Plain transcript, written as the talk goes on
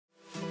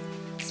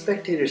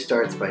spectator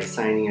starts by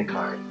signing a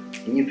card,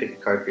 and you pick a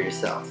card for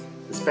yourself.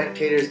 The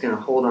spectator is going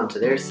to hold onto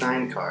their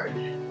signed card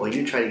while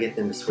you try to get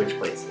them to switch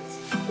places.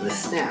 With a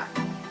snap,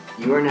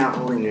 you are now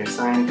holding their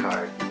signed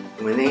card,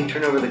 and when they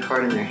turn over the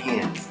card in their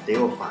hands, they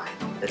will find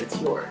that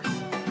it's yours.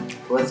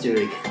 So let's do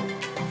it again.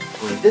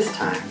 Only this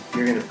time,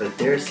 you're going to put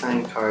their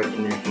signed card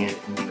in their hand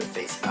and move it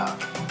face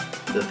up.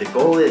 So the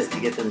goal is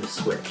to get them to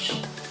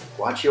switch.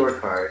 Watch your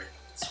card,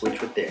 switch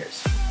with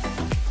theirs.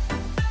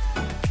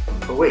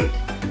 But wait,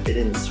 they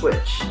didn't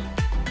switch.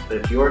 But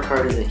if your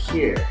card isn't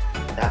here,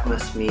 that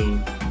must mean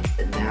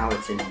that now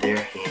it's in their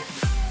hand,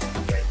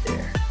 right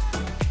there.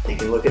 They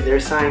can look at their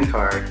signed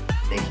card,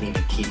 and they can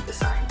even keep the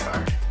signed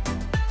card.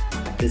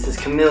 This is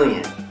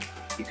Chameleon.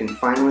 You can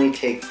finally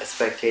take a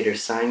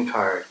spectator's signed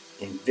card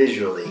and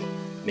visually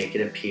make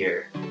it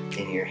appear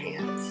in your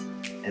hands.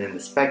 And then the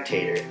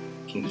spectator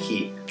can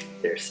keep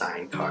their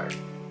signed card.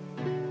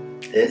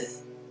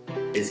 This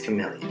is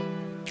Chameleon.